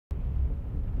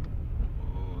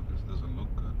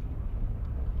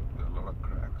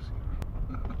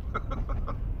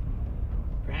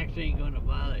Sharks ain't gonna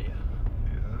bother you.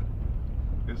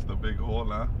 Yeah. It's the big hole,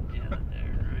 huh? Yeah,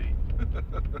 they're right.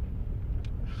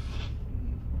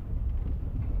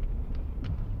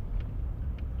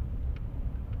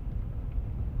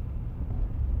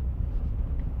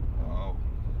 Wow.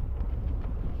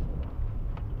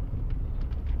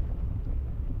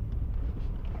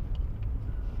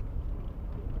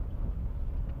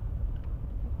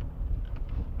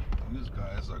 These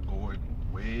guys are going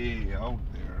way out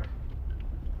there.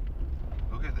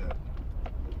 Look at that.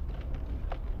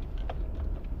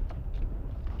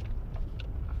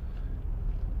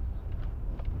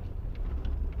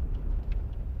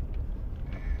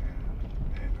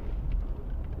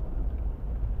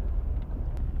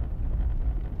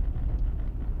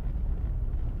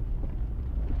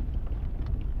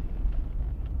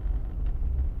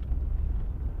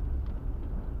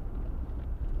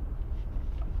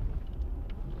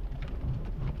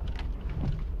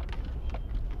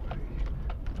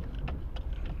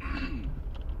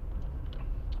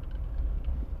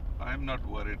 I'm not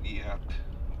worried yet,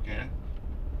 okay?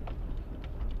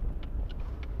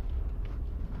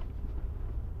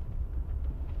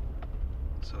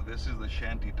 So this is the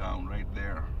shanty town right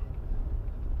there.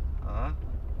 Huh?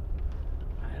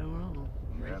 I don't know.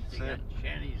 That's They it. got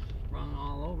shanties sprung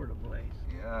all over the place.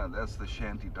 Yeah, that's the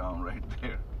shanty town right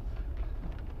there.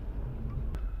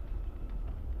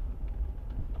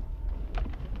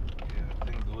 Yeah, I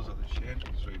think those are the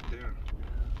shanties right there.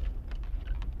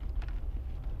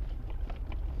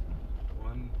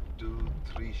 1, 2,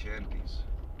 3 shanties.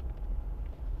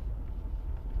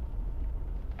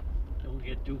 Don't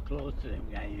get too close to them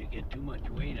guys. You get too much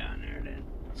weight on there then.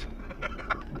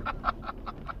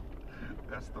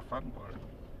 That's the fun part.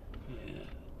 Yeah.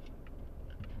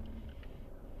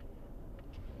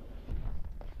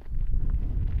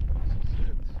 This is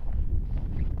it.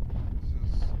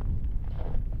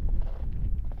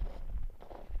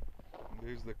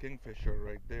 There's the kingfisher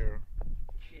right there,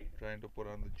 trying to put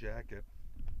on the jacket.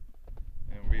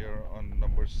 And we are on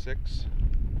number 6.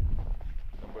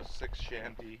 Number 6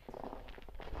 shanty.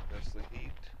 That's the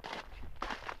heat.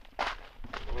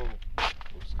 Oh,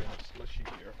 looks kind of slushy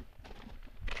here.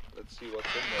 Let's see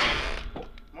what's in there.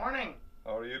 Morning.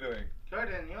 How are you doing? Good,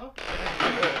 and you?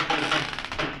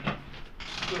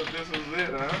 So this is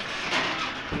it, huh?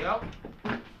 Yep.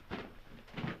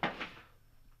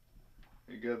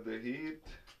 You got the heat.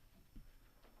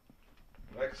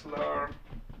 Vexlar.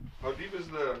 How deep is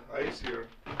the ice here?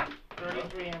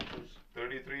 33 inches.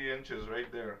 33 inches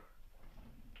right there.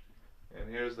 And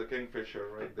here's the kingfisher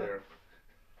right there.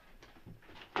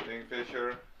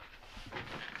 Kingfisher.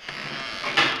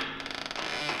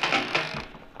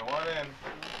 Come on in.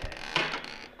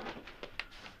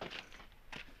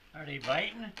 Are they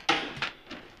biting?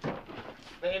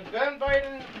 They've been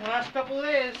biting the last couple of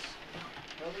days.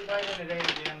 They'll be biting today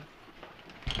again.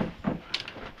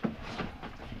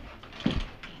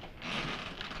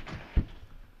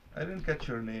 I didn't catch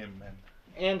your name, man.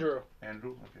 Andrew,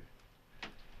 Andrew? Okay.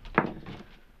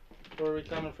 where are we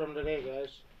coming from today, guys?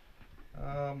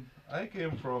 I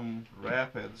came from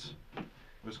Rapids,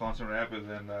 Wisconsin Rapids,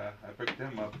 and I picked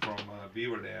him up from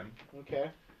Beaver Dam. Okay.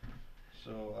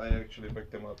 So I actually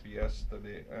picked him up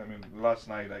yesterday. I mean, last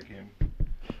night I came,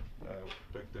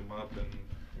 picked him up, and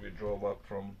we drove up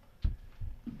from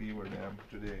Beaver Dam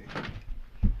today.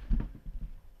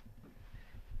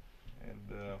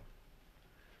 And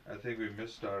I think we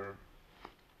missed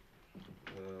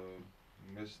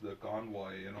missed the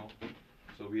convoy, you know.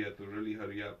 So we had to really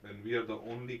hurry up, and we are the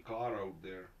only car out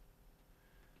there.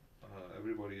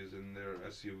 Everybody is in their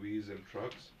SUVs and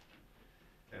trucks,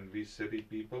 and we city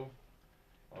people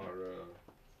are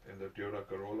in the Toyota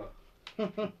Corolla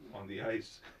on the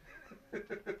ice.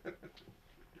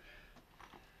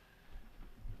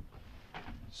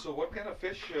 So what kind of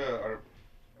fish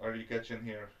are you catching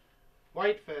here?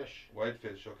 Whitefish.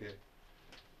 Whitefish, okay.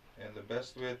 And the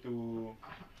best way to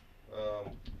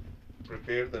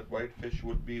prepare that whitefish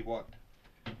would be what?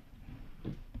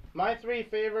 My 3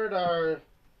 favorite are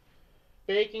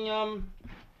baking them,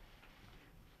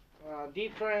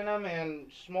 deep frying them, and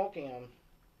smoking them.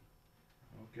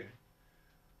 Okay.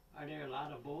 Are there a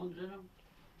lot of bones in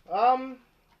them?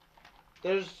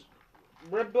 There's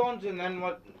rib bones and then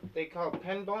what they call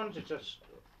pin bones. It's just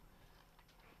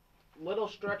little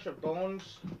stretch of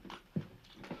bones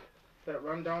that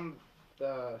run down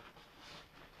the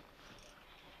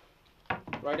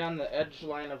right on the edge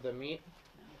line of the meat,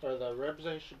 or the ribs,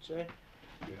 I should say.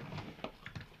 Yeah.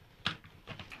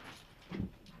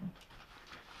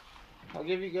 I'll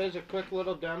give you guys a quick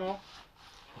little demo.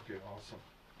 Okay, awesome.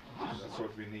 That's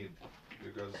what we need,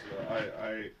 because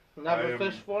Never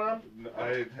fished for them?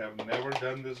 I have never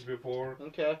done this before,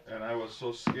 Okay. and I was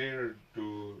so scared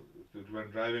when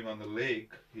driving on the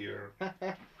lake here,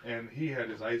 and he had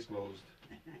his eyes closed.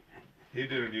 He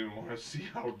didn't even want to see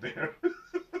out there.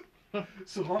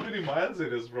 So how many miles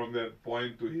it is from that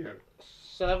point to here?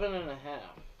 7.5.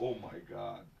 Oh my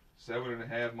God.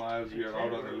 7.5 miles we are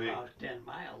out on the lake. About 10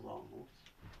 miles almost.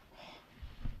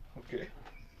 Okay.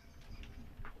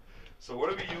 So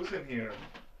what are we using here?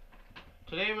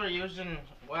 Today we're using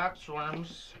wax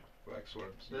worms. Wax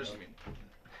worms. There's-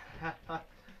 Yummy.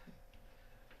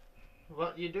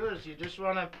 What you do is you just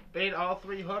want to bait all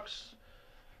 3 hooks.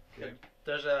 Okay.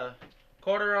 There's a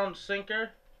 1/4 ounce sinker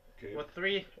Okay. with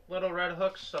 3 little red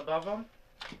hooks above them.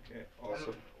 Okay.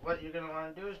 Awesome. And what you're going to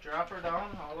want to do is drop her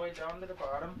down all the way down to the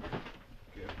bottom.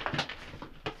 Okay.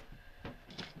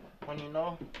 When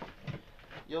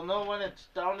you'll know when it's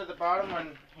down to the bottom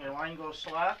when your line goes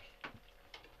slack.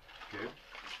 Okay.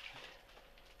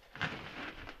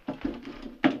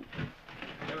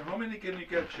 And how many can you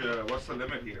catch? What's the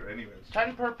limit here, anyways?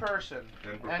 10 per person.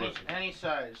 10 per Any person. any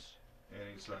size.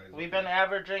 Any size. We've okay. been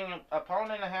averaging 1.5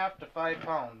 pounds to 5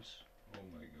 pounds. Oh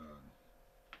my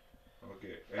God.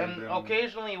 Okay. And then,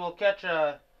 occasionally we'll catch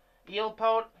a eel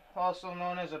pout, also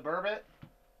known as a burbot.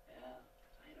 Yeah,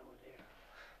 I know there.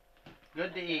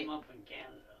 Good to eat. Them up in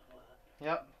Canada a lot.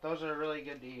 Yep, those are really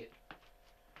good to eat.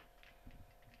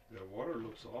 the water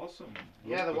looks awesome.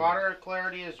 Yeah, the Look, water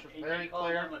clarity is And very you call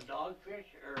clear. them a dogfish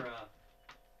or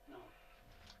no?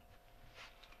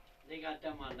 They got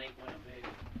them on Lake Winnebago.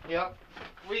 Yep,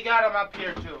 we got them up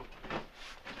here too.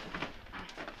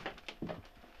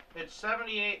 It's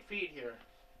 78 feet here.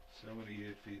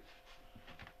 78 feet.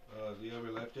 Do you have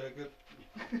your life jacket?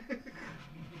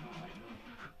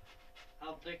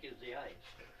 How thick is the ice?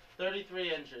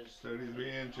 33 inches.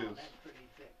 33 Oh, inches. that's pretty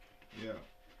thick. Yeah.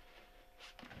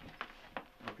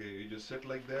 Okay, you just sit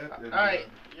like that. And, Alright,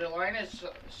 your line is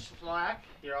slack.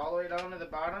 You're all the way down to the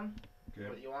bottom. Okay.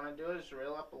 What you want to do is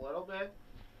reel up a little bit.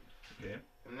 Okay.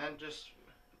 And then just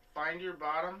find your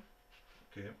bottom.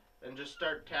 Okay. And just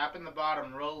start tapping the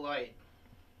bottom real light.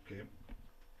 Okay.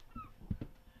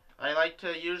 I like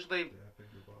to usually Tapping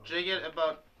the bottom. jig it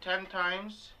about 10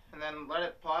 times and then let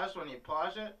it pause. When you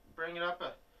pause it, bring it up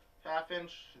a ½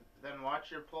 inch, then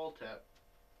watch your pull tip.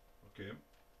 Okay.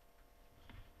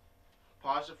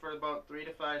 Pause it for about 3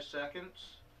 to 5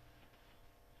 seconds.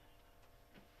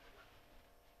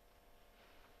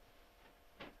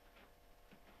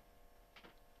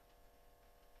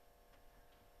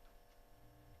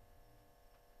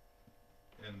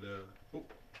 And oh,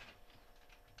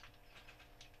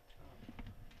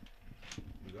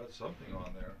 we got something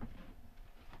on there.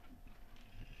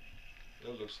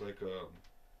 That looks like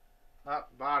a.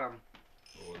 Up bottom.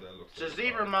 Oh, that looks. It's like a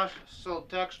zebra bottom. mussel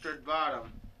textured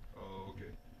bottom. Oh,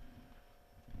 okay.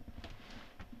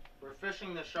 We're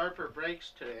fishing the sharper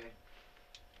breaks today.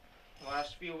 The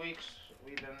last few weeks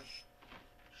we've been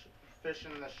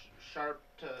fishing the sharp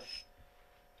to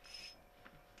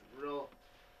real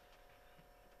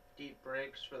deep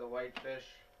breaks for the whitefish.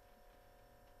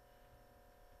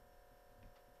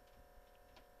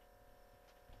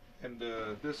 And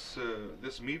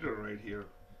this meter right here,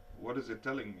 what is it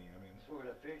telling me? I mean. That's where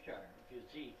the fish are. If you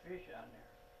see fish on there.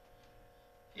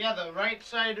 Yeah, the right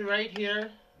side right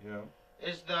here Yeah.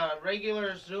 is the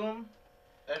regular zoom,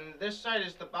 and this side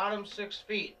is the bottom 6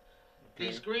 feet. Okay.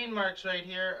 These green marks right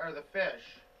here are the fish.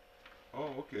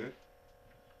 Oh, okay.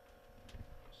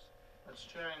 Let's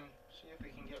try and see if we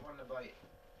can get one to bite.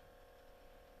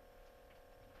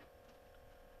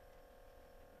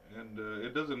 And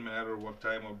it doesn't matter what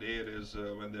time of day it is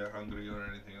when they're hungry or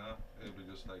anything, huh? It'll be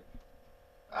just like.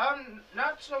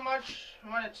 Not so much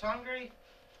when it's hungry.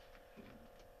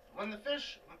 When the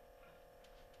fish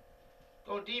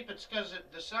go deep, it's because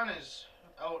the sun is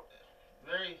out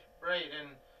very bright, and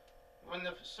when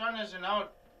the sun isn't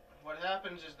out, what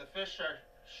happens is the fish are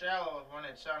shallow when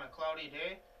it's on a cloudy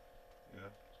day. Yeah.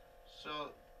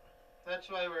 So that's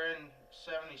why we're in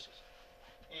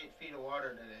 78 feet of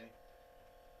water today.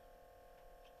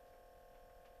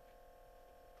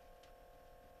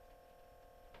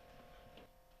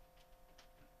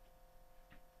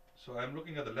 So I'm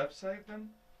looking at the left side then?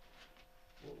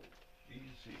 Whoa,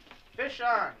 easy. Fish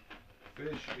on.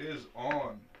 Fish is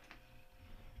on.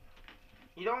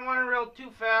 You don't want to reel too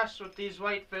fast with these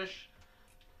whitefish.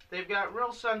 They've got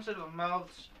real sensitive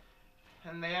mouths,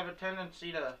 and they have a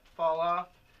tendency to fall off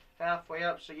halfway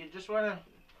up. So you just want to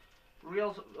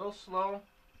reel real slow.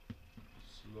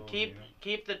 Slow.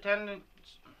 Keep the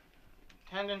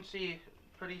tendency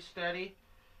pretty steady.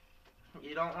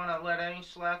 You don't want to let any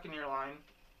slack in your line.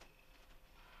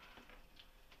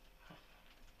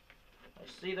 I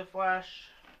see the flash.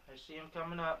 I see him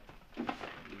coming up. He's coming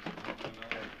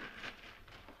up.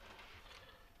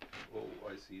 Oh,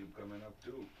 I see him coming up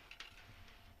too.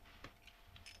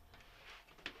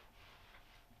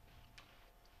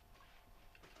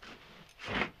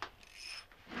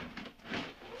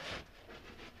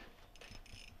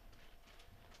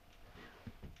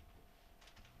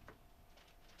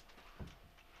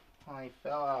 Oh, he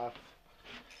fell off.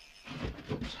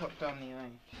 It's hooked on the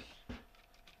ice.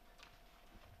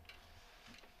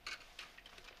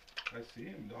 I see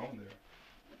him down there.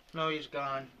 No, he's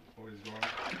gone. Oh, he's gone.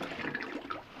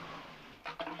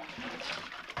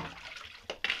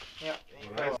 Yep, he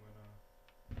All fell right. off.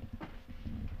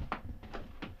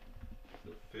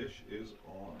 The fish is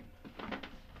on.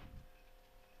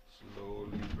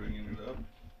 Slowly bringing it up.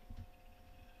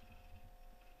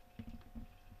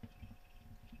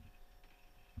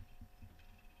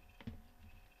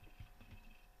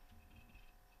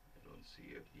 I don't see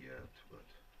it yet, but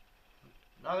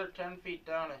Another 10 feet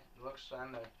down, it looks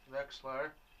on the Vexlar.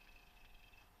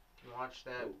 You can watch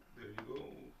that. oh, there you go.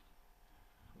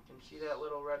 You can see that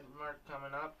little red mark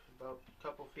coming up about a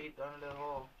couple feet down the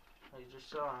hole. I just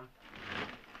saw him.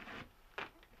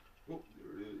 Oh,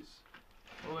 there it is.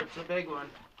 Oh, it's a big one.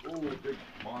 Oh, big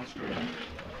monster.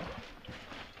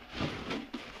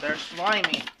 They're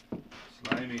slimy.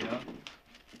 Slimy, huh?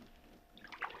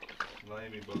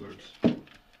 Slimy buggers.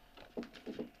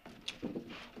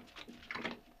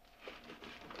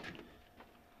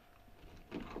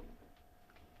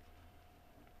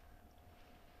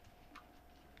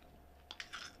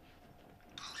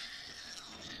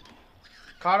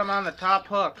 Caught him on the top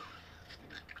hook.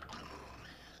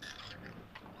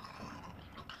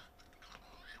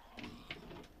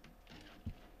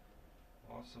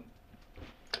 Awesome.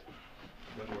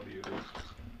 Then what do you do?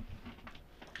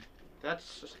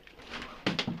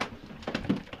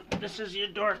 This is your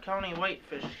Door County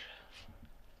whitefish.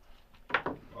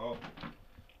 Oh.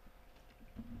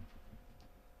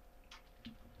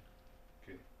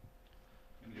 Okay.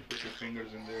 And you put your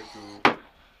fingers in there to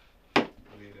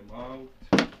lead him out.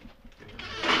 Okay.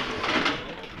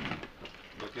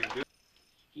 Looking good.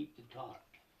 Keep the top.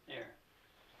 There.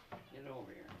 Get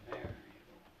over here. There you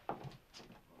go. On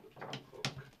the top hook.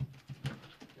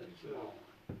 Just small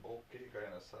one. Okay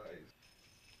kind of size.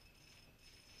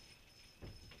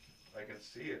 I can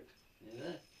see it. Is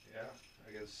it? Yeah,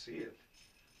 I can see it.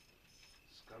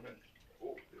 It's coming.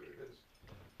 Oh, there it is.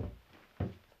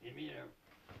 Give me a.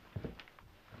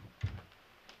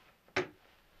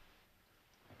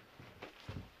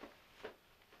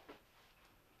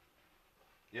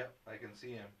 Yeah, I can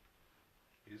see him.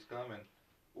 He's coming.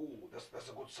 Ooh, that's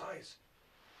a good size.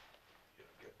 Yeah,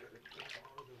 get him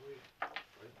out of the way.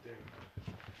 Right there.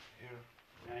 Here.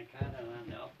 I kind of on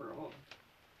the upper hook.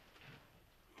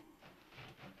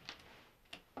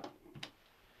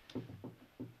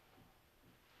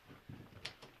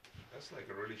 That's like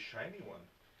a really shiny one.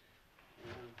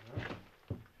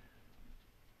 Yeah.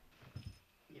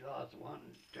 You lost one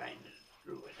trying to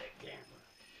screw with that camera.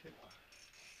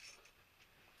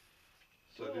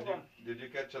 So Two of did you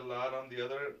catch a lot on the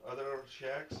other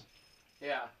shacks?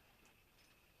 Yeah.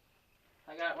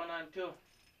 I got one on too.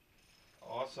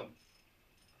 Awesome.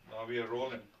 Now we are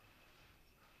rolling.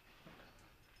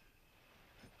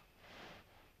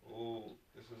 Oh,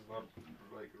 this is not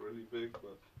like really big,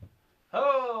 but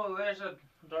Oh, there's a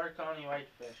Door County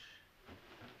whitefish.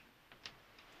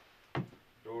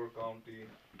 Door County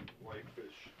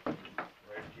whitefish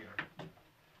right here.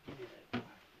 Give me that box.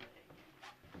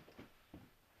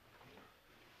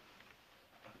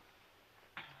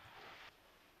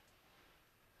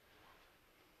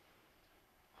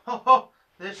 Oh,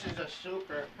 this is a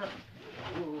super,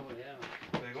 Oh,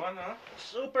 yeah. Big one, huh?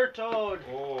 super toad.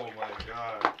 Oh my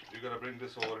God! You gotta bring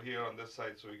this over here on this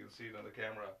side so we can see it on the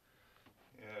camera.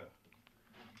 Yeah.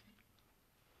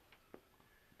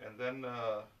 And then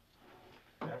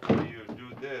after you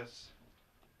do this,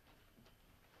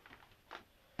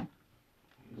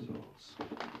 he's all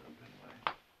screwed up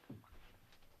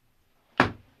in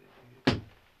my.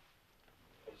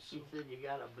 She said you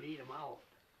gotta bleed them out.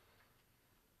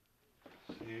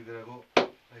 So you gotta go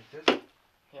like this.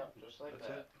 Yep, just like That's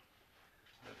that. it.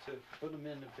 That's it. Put them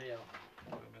in the pail.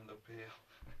 Put them in the pail.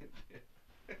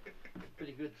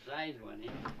 Pretty good size one, eh?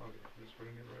 Okay, let's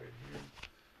bring it right here.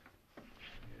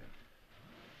 Yeah.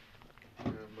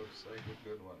 That looks like a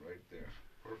good one right there.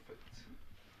 Perfect.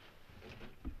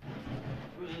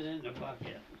 Put it in the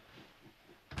bucket.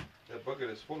 That bucket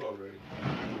is full already.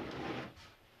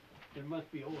 There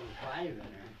must be over 5 in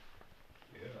there.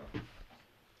 Yeah.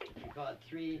 You caught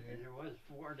 3, and there was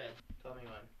 4 that. Tell me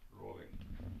when. Rolling.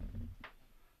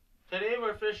 Today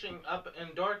we're fishing up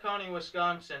in Door County,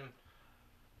 Wisconsin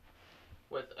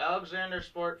with Alexander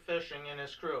Sport Fishing and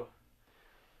his crew.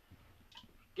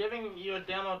 Giving you a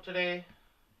demo today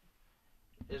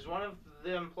is one of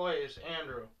the employees,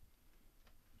 Andrew.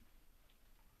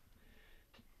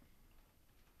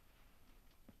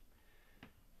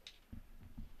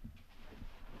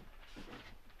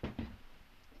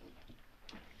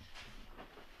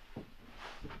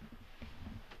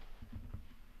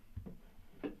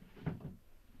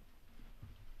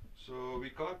 So we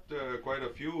caught quite a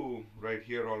few right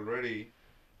here already,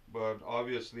 but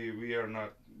obviously we are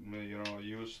not,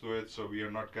 used to it. So we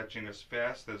are not catching as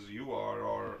fast as you are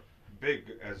or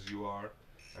big as you are.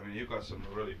 I mean, you got some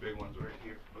really big ones right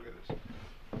here. Look at this.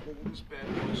 Look at this bad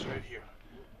boy right here.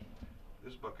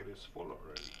 This bucket is full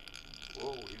already.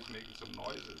 Whoa, he's making some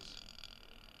noises.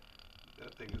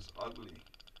 That thing is ugly.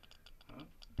 Huh?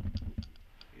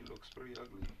 He looks pretty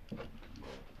ugly.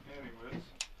 Anyways.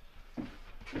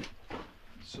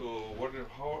 So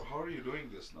how are you doing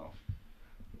this now?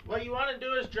 What you want to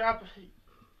do is drop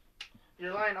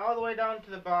your line all the way down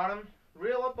to the bottom.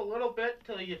 Reel up a little bit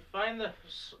till you find the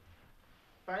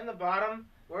bottom.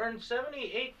 We're in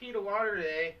 78 feet of water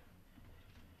today,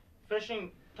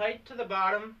 fishing tight to the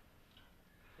bottom.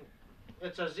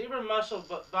 It's a zebra mussel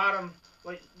bottom.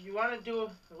 What you want to do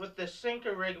with the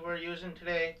sinker rig we're using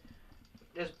today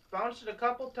is bounce it a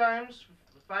couple times,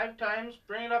 5 times,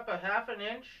 bring it up a half an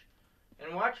inch,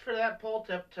 and watch for that pole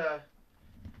tip to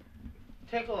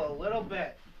tickle a little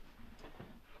bit.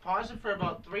 Pause it for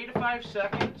about 3 to 5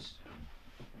 seconds.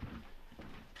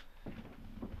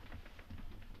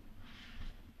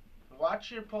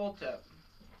 Watch your pole tip.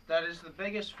 That is the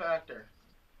biggest factor.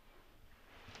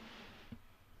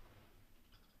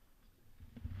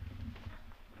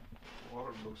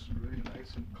 Water looks really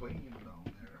nice and clean down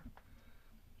there.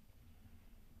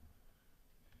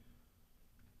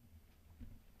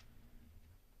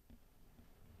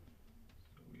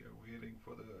 So we are waiting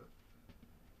for the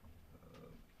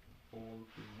pole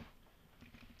to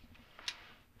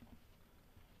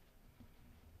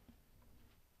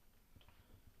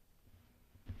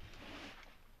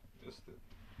missed it.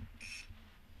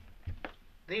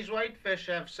 These whitefish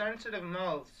have sensitive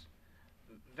mouths,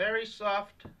 very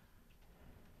soft.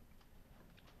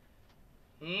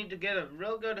 You need to get a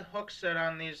real good hook set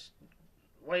on these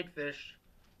whitefish.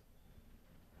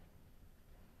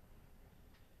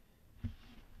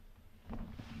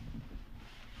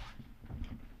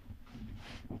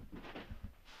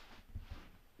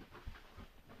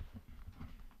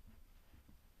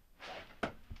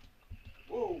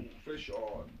 Whoa, fish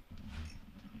on.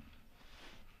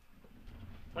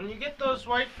 When you get those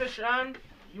whitefish on,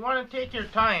 you want to take your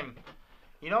time.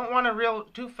 You don't want to reel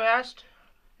too fast.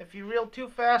 If you reel too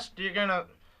fast, you're going to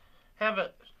have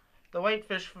the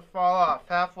whitefish fall off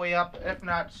halfway up, if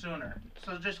not sooner.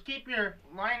 So just keep your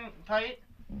line tight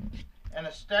and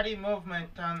a steady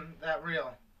movement on that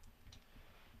reel.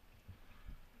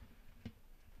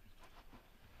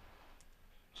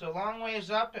 It's a long ways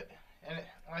up, and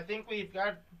I think we've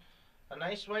got a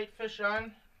nice whitefish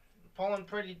on, pulling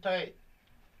pretty tight.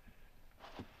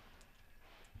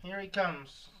 Here he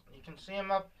comes. You can see him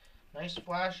up, nice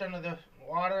flash under the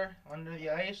water, under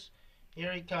the ice.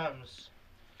 Here he comes.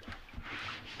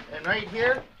 And right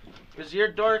here is your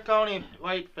Door County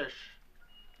whitefish.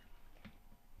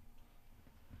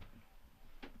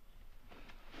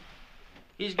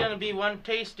 He's going to be one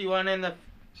tasty one in the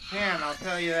pan, I'll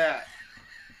tell you that.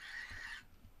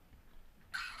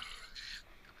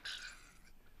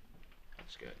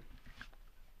 That's good.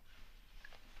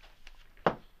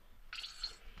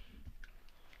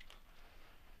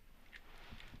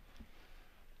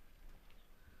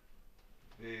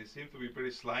 They seem to be pretty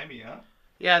slimy, huh?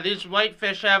 Yeah, these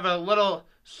whitefish have a little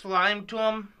slime to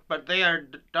them, but they are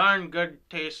darn good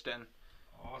tasting.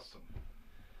 Awesome.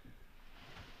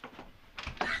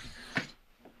 There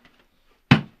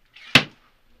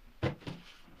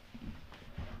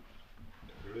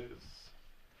it is.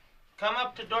 Come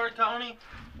up to Door County,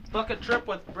 book a trip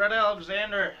with Brett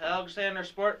Alexander, Alexander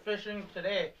Sport Fishing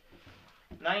today.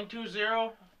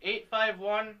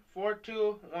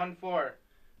 920-851-4214.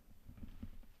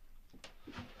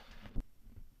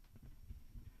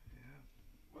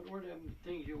 What were them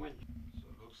things you went? So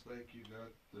it looks like you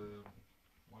got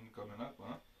one coming up,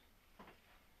 huh?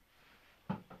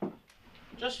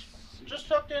 Just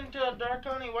hooked into a Door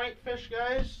County whitefish,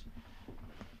 guys.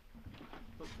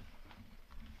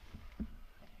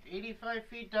 85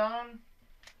 feet down.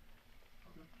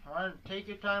 Alright, take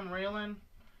your time reeling.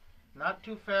 Not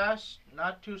too fast,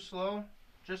 not too slow.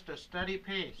 Just a steady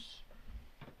pace.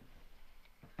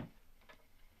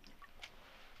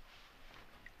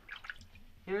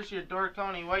 Here's your Door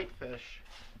County whitefish.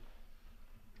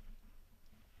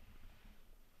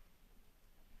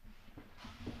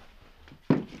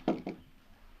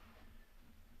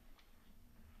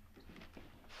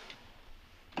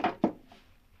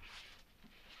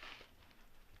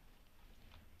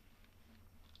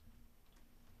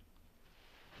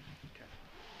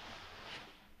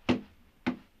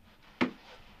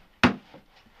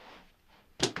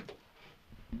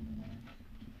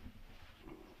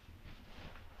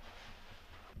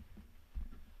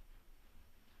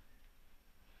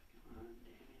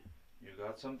 You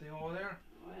got something over there?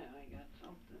 Well, I got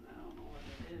something. I don't know what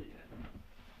it is yet.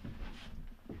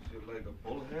 Is it like a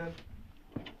bullhead?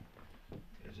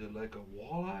 Is it like a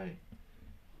walleye?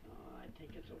 I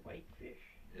think it's a whitefish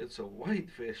It's a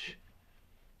whitefish.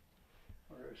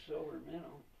 or a silver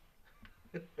minnow.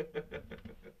 I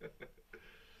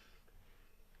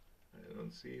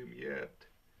don't see him yet.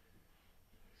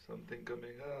 Something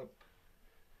coming up.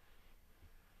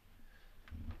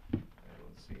 I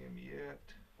don't see him yet.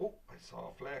 Oh, I saw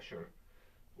a flasher.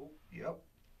 Oh, yep.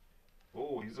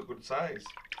 Oh, he's a good size.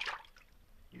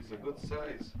 He's a good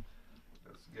size.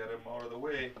 Let's get him out of the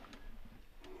way.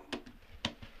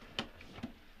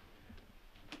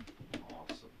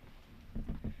 Awesome.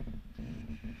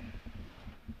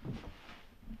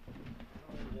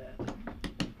 Where's that?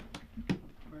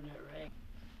 Where's that rag?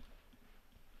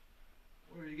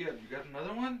 Where you get? You got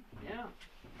another one? Yeah.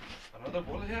 Another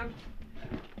bullhead?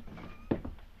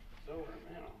 Silver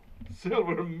minnow.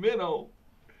 Silver minnow.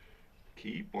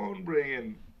 Keep on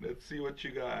bringing. Let's see what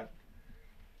you got.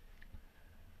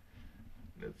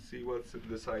 Let's see what's in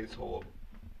this ice hole.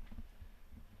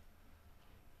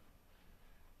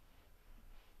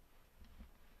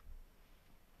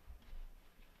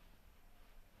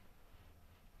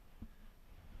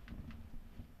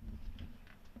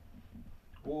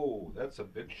 Whoa, that's a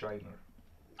big shiner.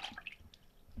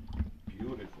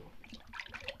 Beautiful.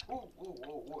 Oh, whoa,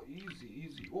 whoa, whoa, easy,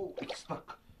 easy. Oh, it's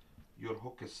stuck. Your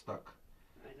hook is stuck.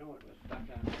 I know it was stuck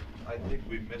on. I think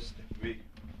we missed it.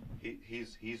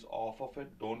 He's off of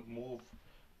it. Don't move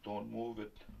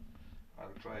it. I'll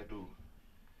try to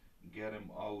get him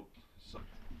out. So.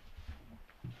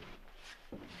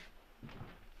 Let's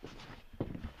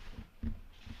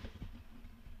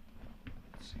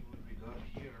see what we got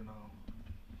here now.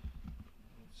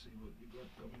 Let's see what we got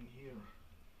coming here.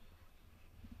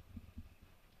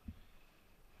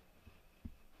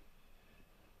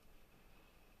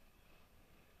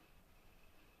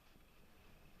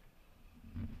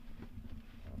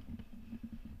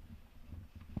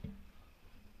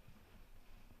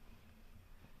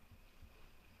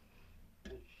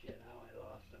 Shit, how I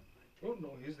lost him. Oh no,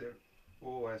 he's there.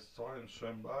 Oh, I saw him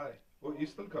swim by. Oh, he's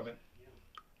still coming. Yeah.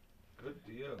 Good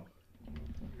deal.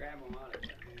 Grab him out of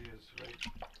there. He is right.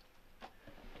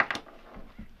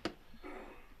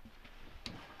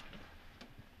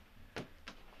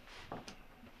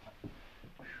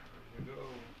 There you go.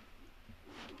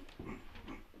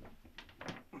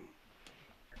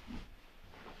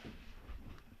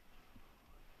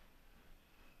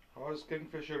 How's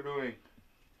Kingfisher doing?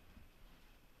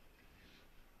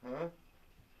 Huh?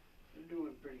 You're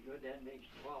doing pretty good. That makes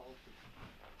 12.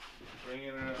 Bringing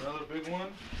in another big one?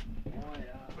 Oh,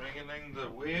 yeah. Bringing in the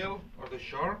whale or the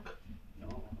shark?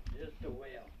 No, just a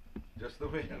whale. Just the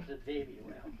whale. It's a baby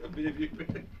whale. A baby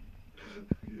whale.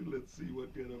 Let's see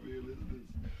what kind of whale is this.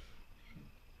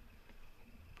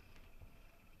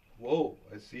 Whoa,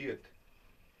 I see it.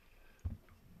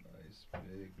 Nice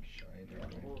big shiner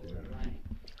right Over there. the line.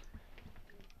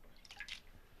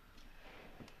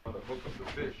 On the hook of the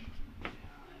fish. Yeah, I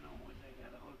know when they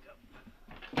got a hook up.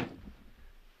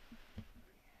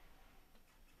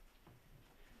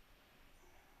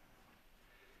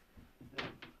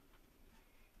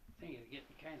 The thing is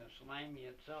getting kind of slimy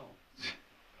itself.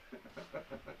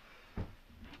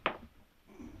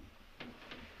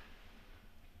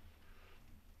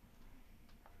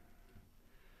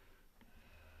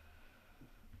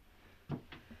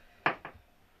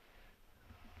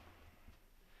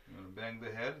 You wanna bang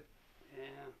the head?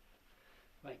 Yeah,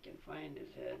 if I can find his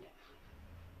head.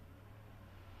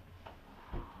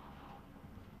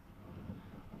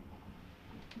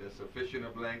 That's a fish in a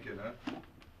blanket, huh?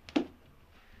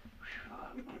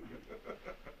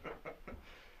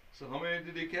 So how many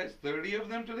did you catch? 30 of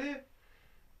them today?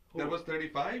 That was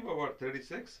 35 or what,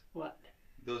 36? What?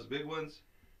 Those big ones?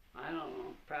 I don't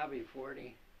know, probably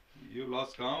 40. You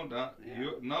lost count, huh?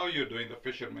 Yeah. Now you're doing the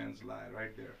fisherman's lie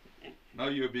right there. Now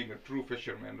you're being a true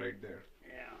fisherman right there.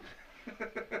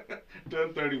 Yeah.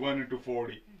 Turn 31 into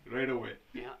 40 right away.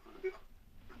 Yeah.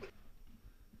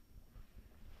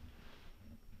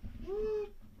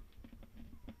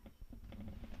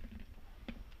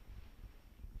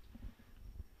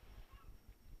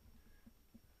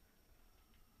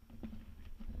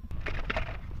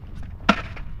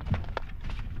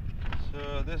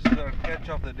 this is our catch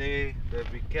of the day that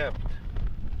we kept.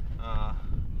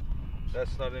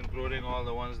 That's not including all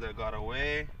the ones that got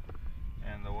away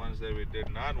and the ones that we did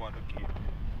not want to keep.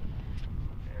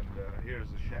 And here's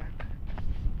the shack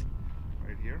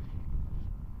right here.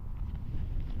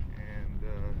 And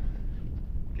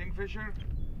Kingfisher,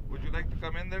 would you like to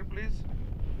come in there, please?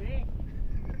 Me?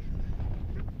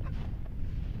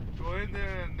 Go in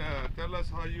there and tell us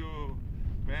how you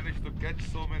managed to catch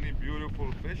so many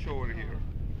beautiful fish over here.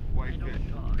 White I fish.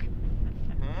 don't talk.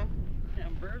 Huh?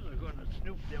 Them birds are going to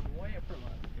snoop them away from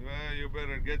us. Well, you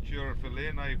better get your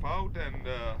fillet knife out and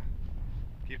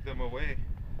keep them away.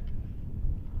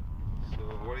 So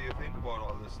what do you think about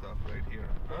all this stuff right here?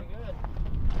 Huh? Pretty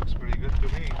good. Looks pretty good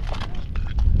to me.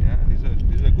 Yeah, these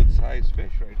are good sized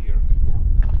fish right here.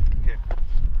 Okay.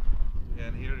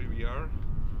 And here we are,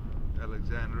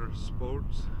 Alexander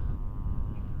Sports,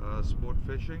 sport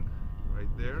fishing,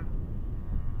 right there.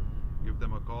 Give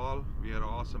them a call. We had an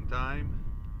awesome time.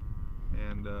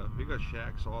 And we got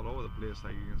shacks all over the place,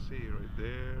 like you can see, right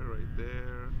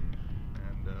there,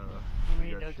 and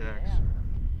we got shacks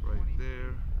right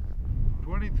there.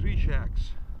 23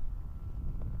 shacks.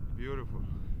 Beautiful.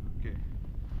 Okay.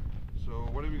 So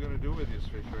what are we gonna do with these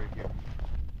fish right here?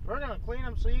 We're gonna clean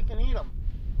them so you can eat them.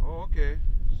 Oh, okay.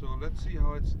 So let's see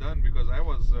how it's done, because I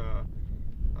was,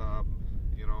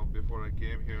 you know, before I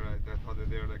came here, I thought that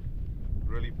they were like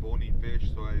really bony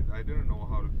fish, so I didn't know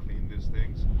how to clean these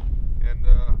things. And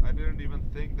I didn't even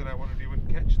think that I wanted to even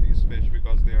catch these fish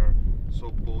because they are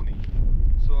so bony.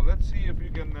 So let's see if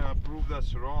you can prove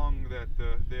us wrong that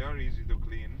they are easy to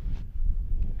clean,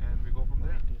 and we go from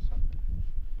there.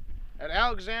 At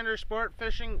Alexander Sport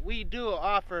Fishing, we do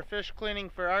offer fish cleaning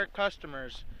for our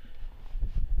customers.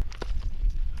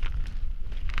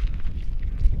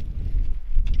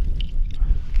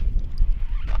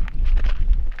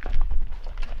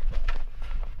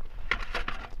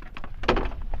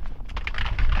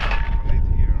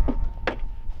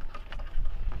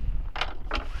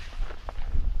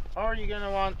 How are you going to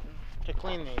want to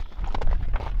clean these?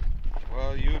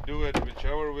 Well, you do it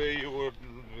whichever way you would.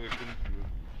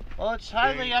 Well, it's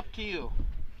highly up to you.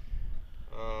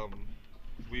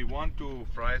 We want to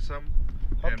fry some,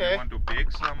 and Okay. we want to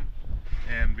bake some,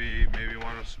 and we maybe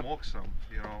want to smoke some,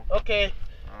 you know. Okay.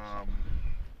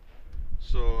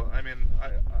 So I mean,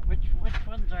 Which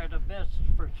ones are the best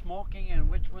for smoking and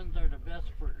which ones are the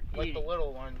best for Like eating? the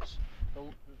little ones.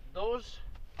 Those,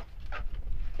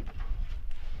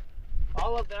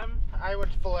 all of them, I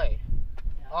would fillet.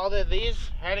 Yeah. All of these,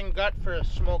 head and gut for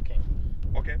smoking.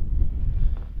 okay.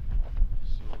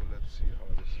 So let's see how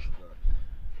this is done.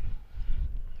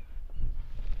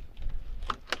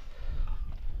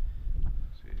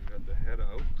 So you got the head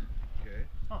out, okay.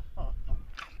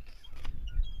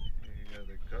 You got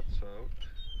the guts out,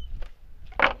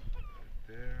 right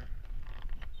there.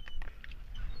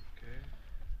 Okay.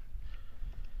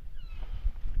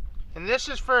 And this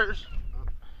is for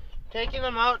taking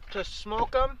them out to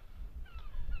smoke them.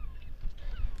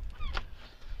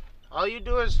 All you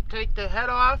do is take the head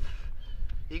off,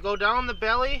 you go down the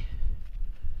belly,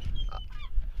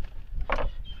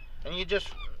 and you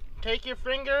just take your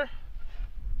finger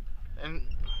and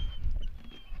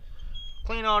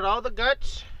clean out all the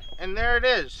guts, and there it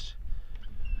is.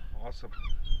 Awesome.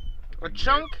 A Looking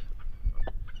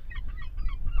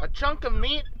chunk of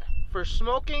meat for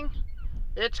smoking.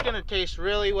 It's gonna taste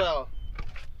really well.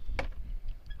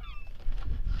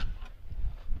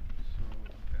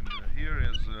 And here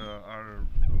is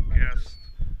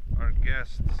our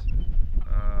guests.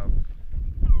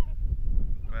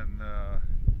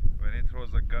 When he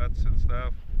throws the guts and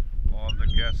stuff, all the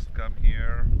guests come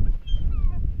here.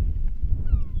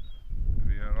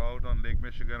 We are out on Lake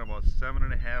Michigan, about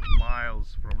 7.5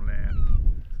 miles from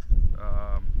land,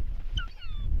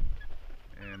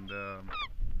 and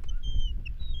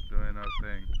doing our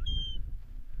thing.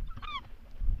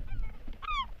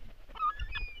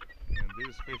 And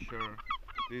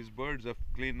these birds are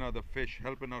cleaning out the fish,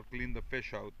 helping out clean the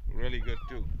fish out. Really good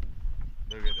too.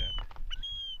 Look at that.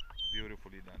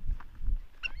 Beautifully done.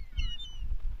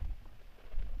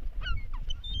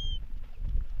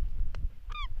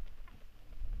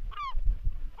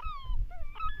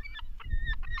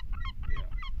 Yeah.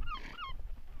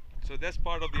 So that's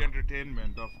part of the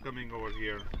entertainment of coming over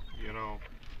here, you know,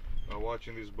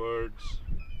 watching these birds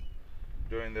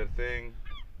doing their thing.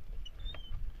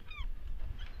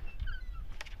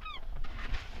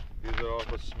 These are all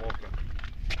for smoking.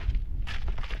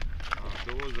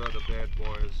 Those are the bad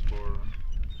boys for,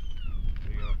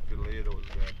 you're gonna fillet those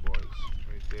bad boys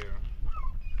right there.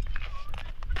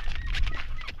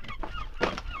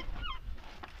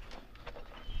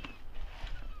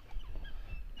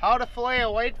 how to fillet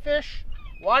a whitefish,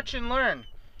 watch and learn.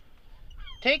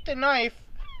 Take the knife,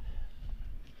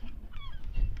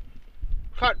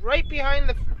 cut right behind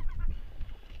the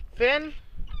fin,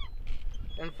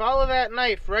 and follow that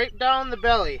knife right down the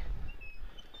belly.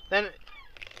 Then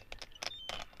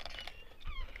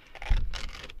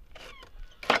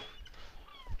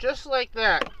just like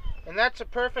that. And that's a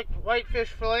perfect whitefish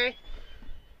fillet.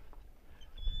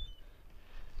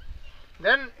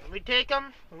 Then we take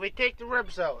them, we take the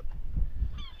ribs out.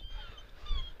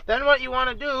 Then what you want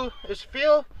to do is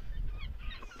feel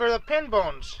for the pin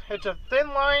bones. It's a thin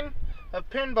line of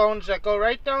pin bones that go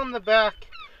right down the back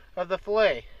of the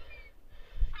fillet.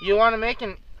 You want to make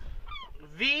an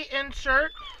V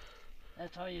insert.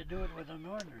 That's how you do it with a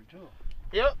northerner too.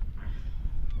 Yep.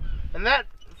 And that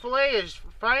fillet is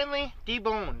finely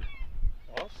deboned.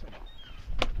 Awesome.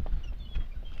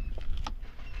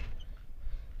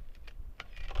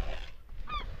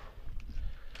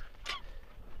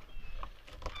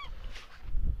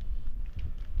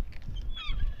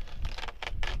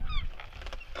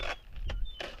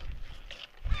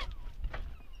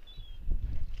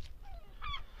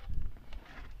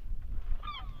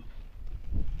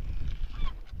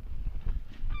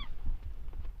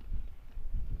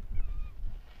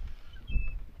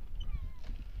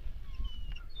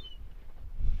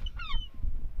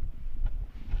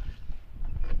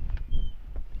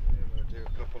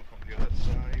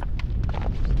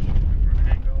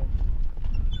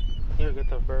 Here, get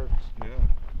the birds. Yeah,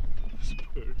 these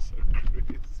birds are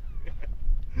crazy.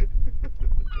 You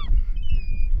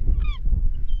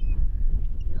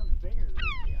know, the bigger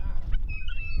they are.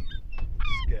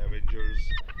 Scavengers.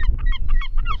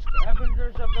 The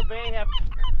scavengers of the bay have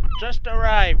just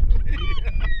arrived.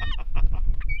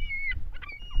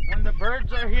 When the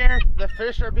birds are here, the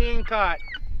fish are being caught.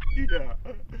 Yeah.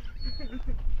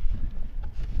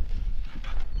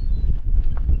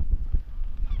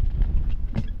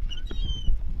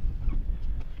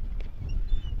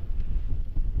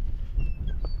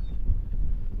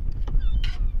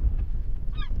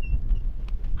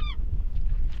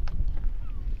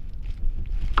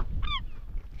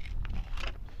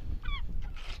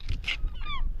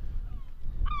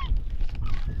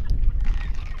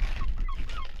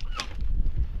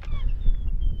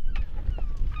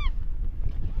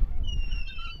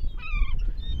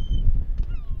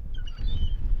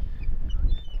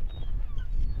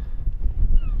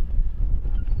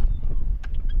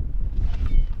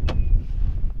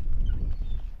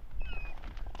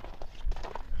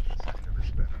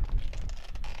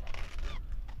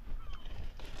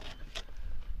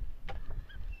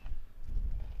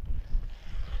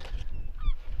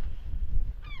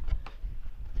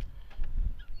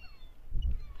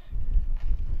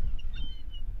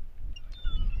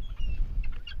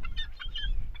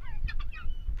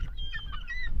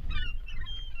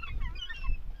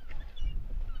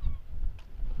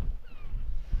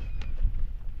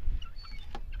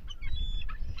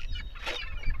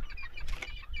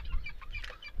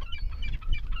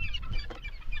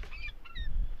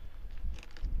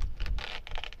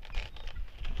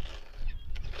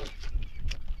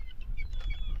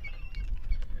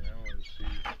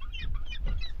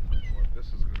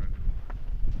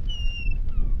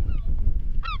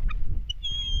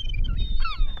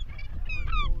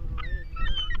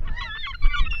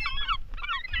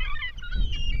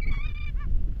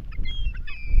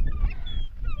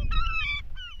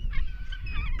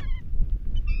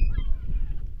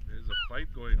 Fight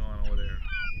going on over there.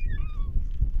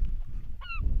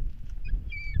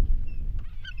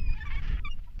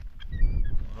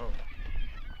 Oh.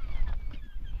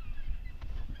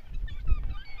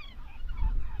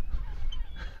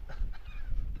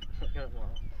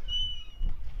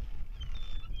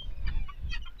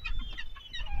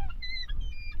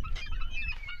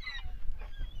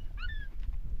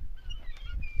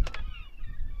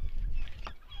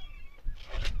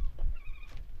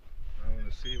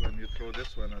 See when you throw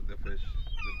this one at the fish,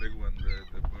 the big one,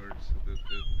 the birds, the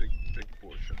big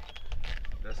portion.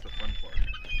 That's the fun part.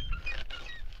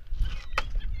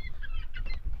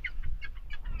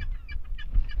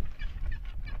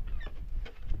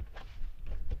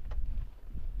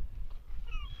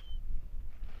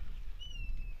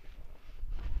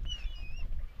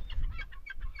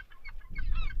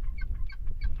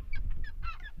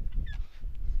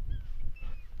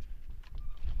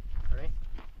 Ready?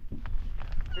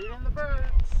 Feeding the birds.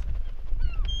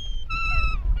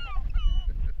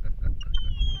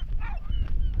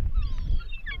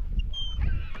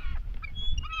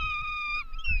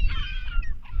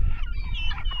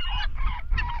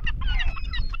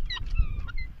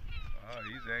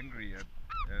 He's angry at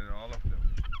all of them.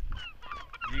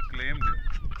 He claimed it.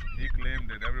 He claimed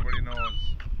it. Everybody knows.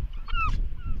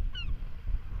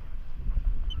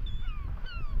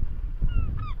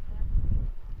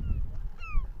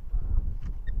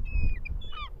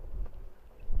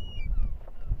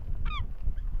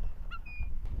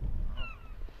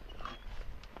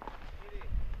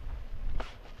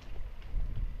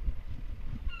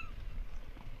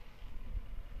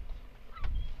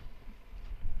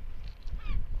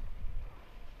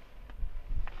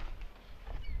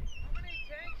 How many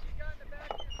tanks you got in the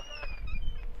back of your truck?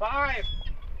 5.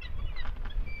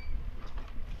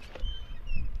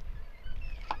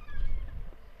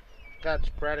 That's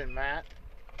Brett and Matt.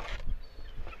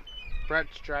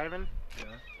 Brett's driving. Yeah.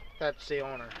 That's the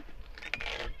owner.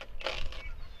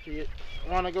 Do you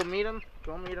want to go meet him?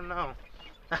 Go meet him now.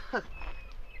 You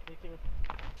can...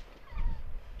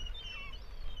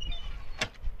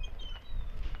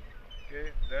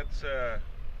 Okay,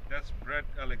 that's Brett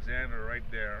Alexander right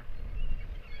there.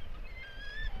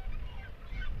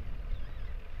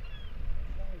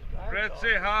 Brett,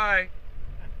 say hi.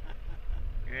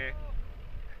 Okay.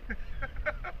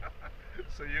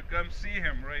 So you come see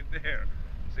him right there.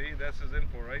 See, that's his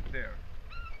info right there.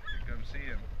 You come see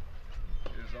him.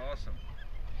 It's awesome.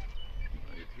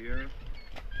 Right here.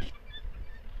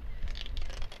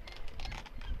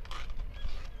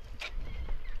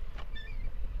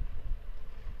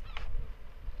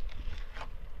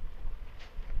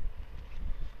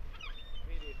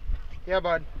 Yeah,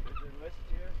 bud. There's a list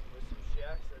here with some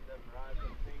shacks that them rods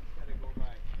and things gotta go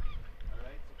by.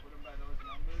 Alright, so put them by those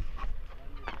numbers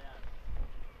and your dad.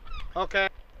 Okay.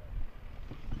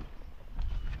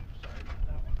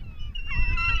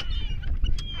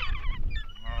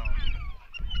 Wow.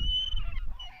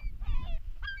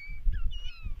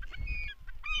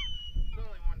 It's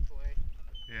only one fillet.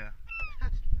 Yeah.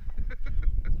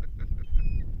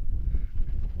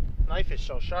 Knife is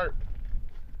so sharp.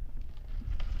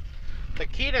 The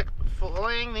key to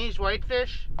filleting these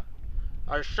whitefish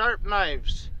are sharp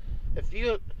knives. If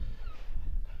you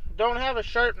don't have a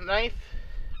sharp knife,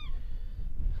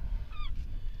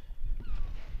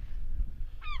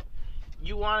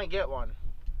 you want to get one.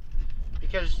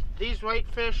 Because these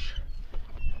whitefish,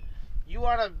 you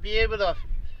want to be able to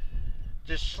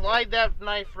just slide that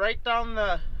knife right down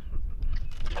the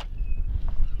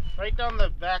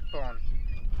backbone.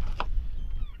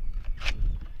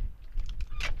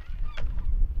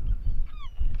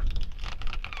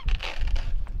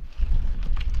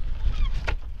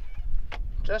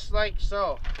 Just like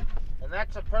so. And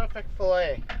that's a perfect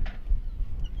fillet.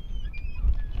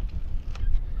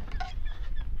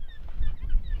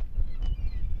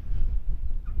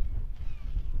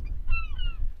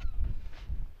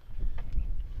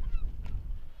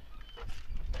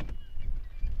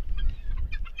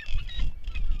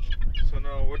 So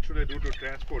now what should I do to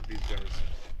transport these guys?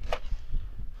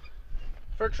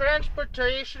 For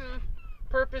transportation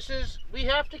purposes, we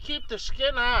have to keep the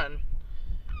skin on,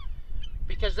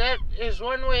 because that is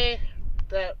one way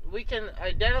that we can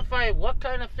identify what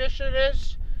kind of fish it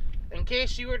is in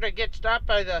case you were to get stopped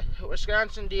by the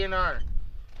Wisconsin DNR.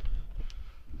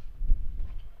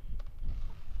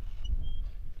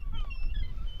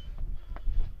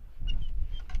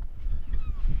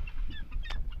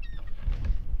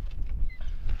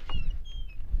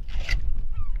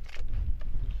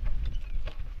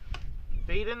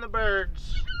 Feeding the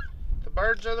birds. The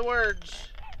birds are the words.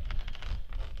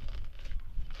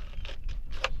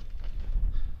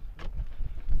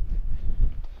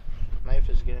 Knife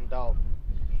is getting dull.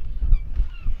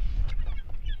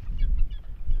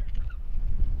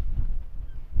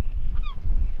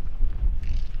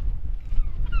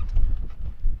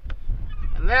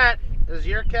 And that is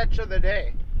your catch of the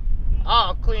day.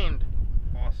 All cleaned.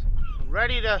 Awesome.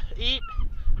 Ready to eat.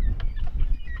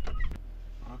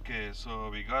 Okay, so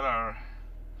we got our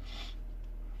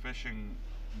fishing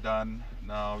done.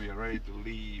 Now we are ready to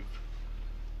leave,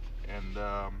 and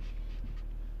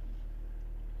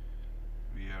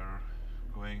we are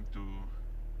going to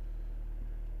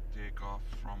take off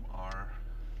from our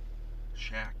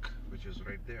shack, which is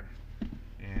right there.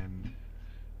 And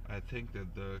I think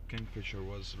that the kingfisher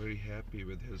was very happy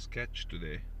with his catch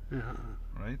today,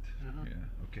 right? Yeah.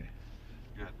 Okay.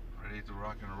 Good. Ready to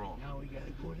rock and roll. Now we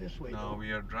gotta go this way. Now though.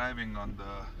 we are driving on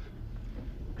the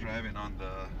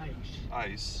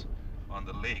ice on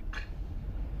the lake.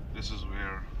 This is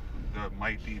where the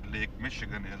mighty Lake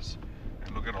Michigan is,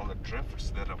 and look at all the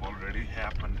drifts that have already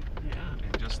happened Yeah.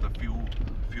 in just a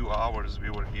few hours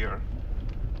we were here.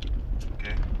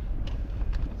 Okay,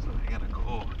 so we're gonna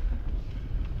go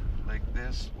like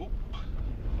this. Oop,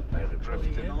 Better put it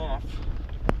drifting in there. off,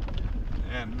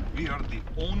 And we are the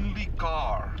only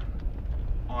car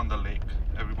on the lake.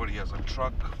 Everybody has a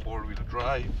truck, four-wheel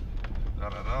drive,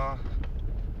 da-da-da.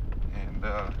 And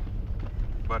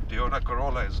but Toyota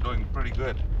Corolla is doing pretty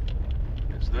good.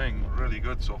 It's doing really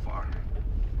good so far.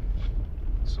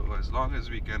 So as long as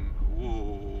we can,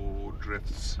 whoa,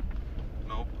 drifts.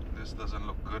 Nope, this doesn't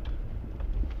look good.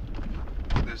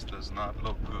 This does not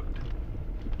look good.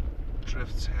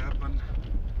 Drifts happen,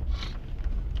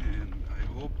 and I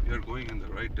hope we are going in the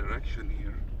right direction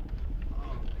here.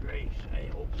 Oh, Grace, I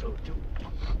hope so too.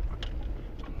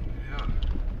 Yeah,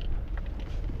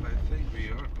 I think we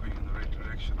are going in the right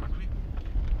direction, aren't we?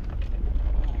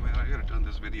 Oh man, I gotta turn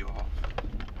this video off.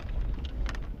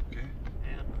 Okay?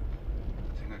 Yeah.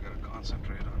 I think I gotta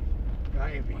concentrate on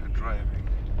Driving. my driving.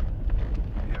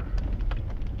 Here.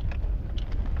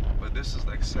 But this is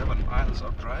like 7 miles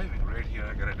of driving right here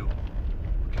I gotta do.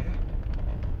 Okay?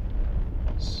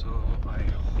 So I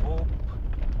hope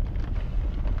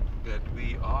that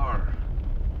we are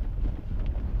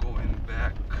going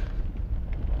back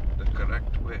the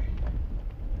correct way.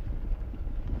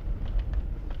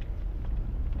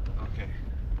 Okay.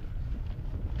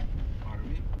 Are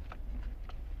we?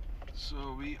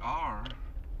 So we are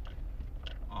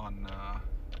on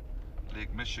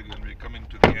Lake Michigan. We're coming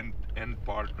to the end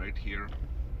part right here.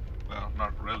 Well,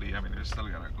 not really. I mean, we're still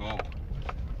gonna go.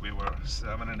 We were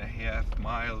 7.5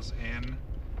 miles in,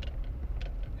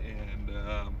 and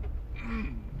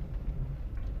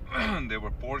there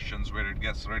were portions where it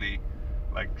gets really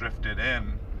like drifted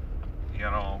in, you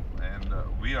know. And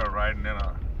we are riding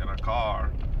in a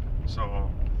car, so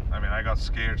I mean, I got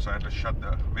scared, so I had to shut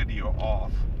the video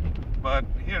off. But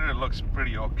here it looks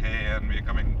pretty okay, and we're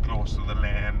coming close to the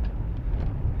land.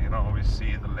 You know, we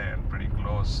see the land pretty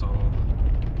close, so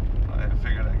I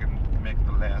figured I can make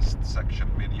the last section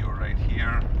video right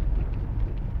here.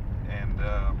 And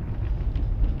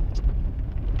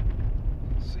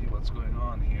see what's going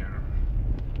on here.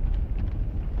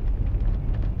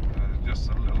 Just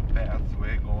a little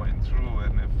pathway going through,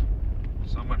 and if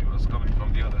somebody was coming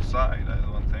from the other side, I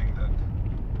don't think that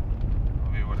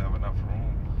we would have enough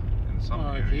room in some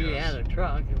Well, areas. if he had a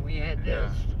truck and we had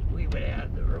this, we would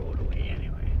have the roadway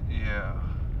anyway. Yeah.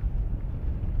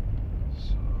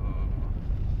 So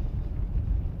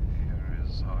here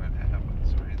is how it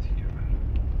happens right here.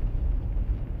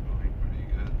 Going pretty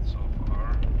good so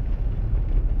far.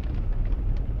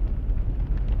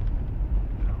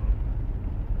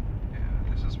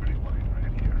 Yeah, this is pretty wide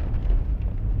right here.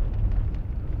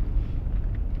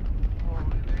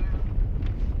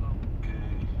 Okay.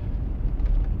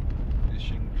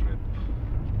 Fishing trip.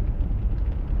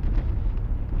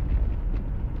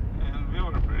 And we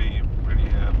were pretty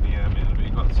happy. I mean, we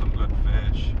got some good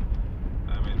fish.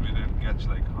 I mean, we didn't catch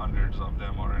like hundreds of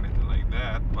them or anything like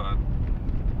that, but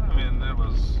I mean, it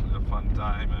was a fun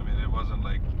time. I mean, it wasn't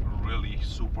like really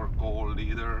super cold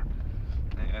either,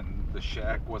 and the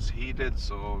shack was heated,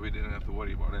 so we didn't have to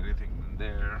worry about anything in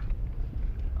there.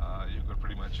 You could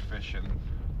pretty much fish in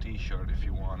t-shirt if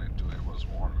you wanted to. It was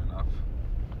warm enough.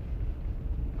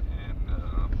 And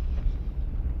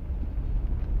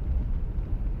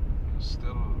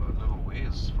still a little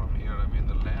ways from here. I mean,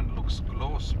 the land looks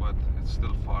close, but it's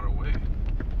still far away.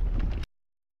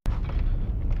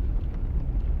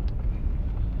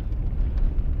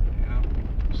 Yeah,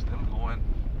 still going.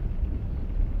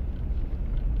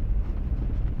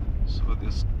 So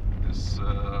this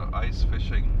ice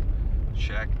fishing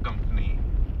shack company,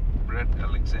 Brett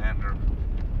Alexander,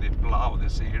 they plow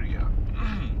this area,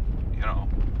 you know,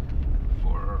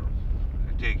 for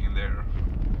taking their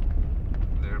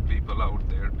people out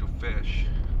there to fish.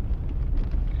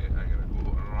 Yeah, I gotta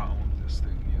go around this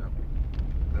thing. Yeah,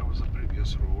 that was the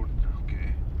previous road.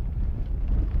 Okay,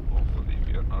 hopefully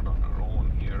we are not on our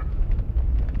own here.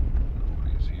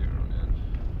 Nobody's here, man.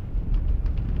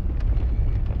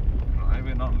 Okay.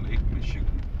 Driving on Lake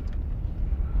Michigan.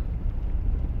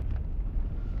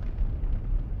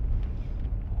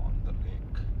 On the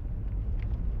lake.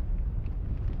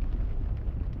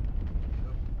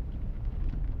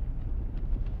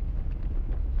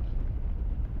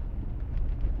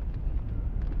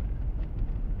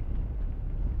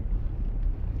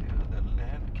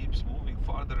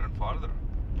 Farther and farther.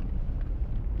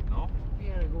 No? We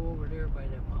had to go over there by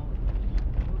the mountain.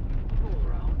 We'll go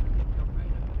around and come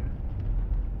right up here.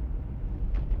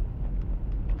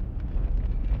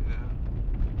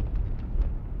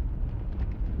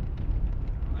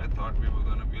 Yeah. I thought we were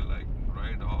gonna be like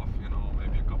right off, you know,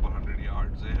 maybe a couple 100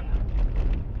 yards in.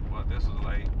 But this is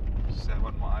like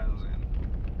 7 miles in,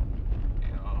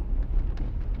 you know.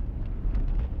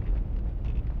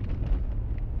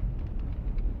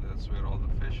 That's where all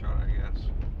the fish fish are, I guess.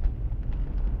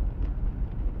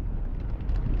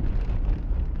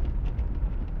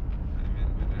 I mean,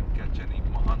 we didn't catch any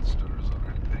monsters or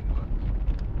anything,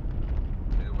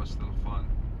 but it was still fun.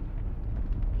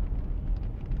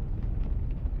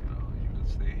 You know, you could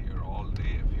stay here all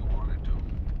day if you wanted to.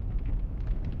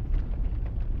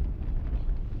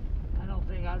 I don't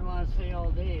think I'd want to stay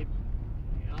all day.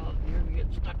 You know, if you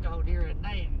get stuck out here at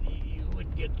night, you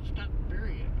would get stuck,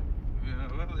 period. Yeah,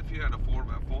 well, if you had a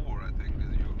 4x4, I think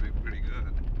you would be pretty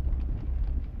good.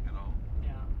 You know.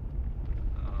 Yeah.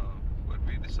 But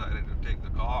we decided to take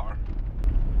the car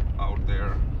out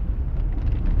there.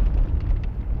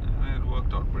 And it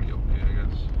worked out pretty okay, I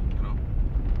guess. You know.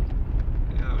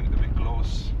 Yeah, we're coming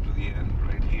close to the end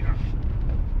right here.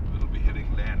 We'll be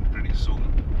hitting land pretty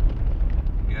soon.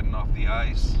 Getting off the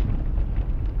ice,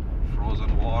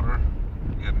 frozen water,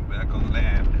 getting back on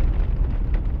land.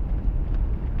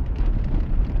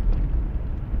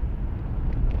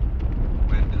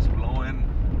 Wind is blowing,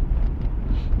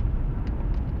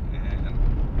 and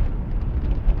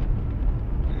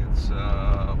it's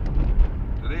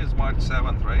today is March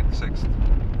 7th, right? 6th.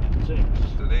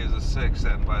 6. Today is the 6th,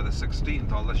 and by the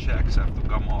 16th, all the shacks have to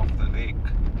come off the lake.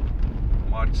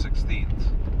 March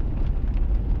 16th.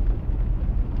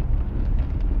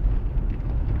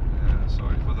 Yeah,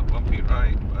 sorry for the bumpy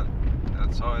ride, but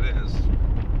that's how it is.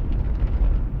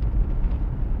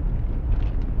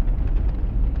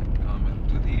 Coming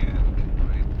to the end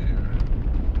right there.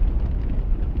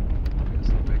 There's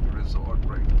the big resort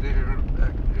right there,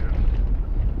 back there,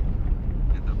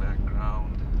 in the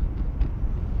background.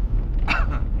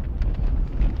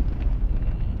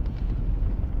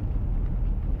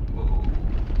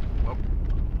 Whoa. Up.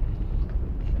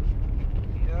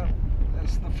 Yeah,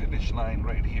 that's the finish line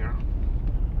right here.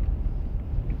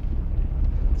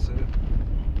 That's it.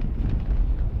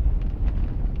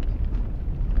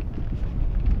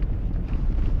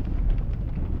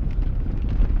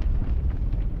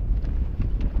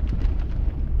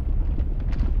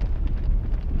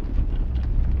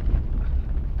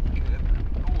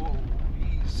 Whoa,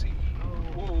 easy.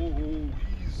 Whoa,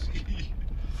 easy.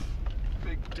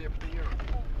 Big tip here.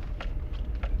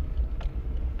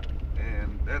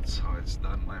 And that's how it's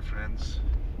done, my friends.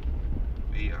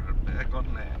 We are back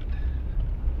on land.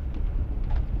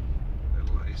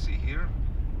 Little icy here,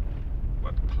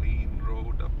 but clean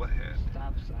road up ahead.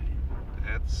 Stop sign.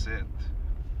 That's it.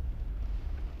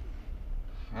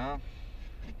 Well,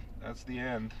 that's the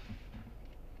end.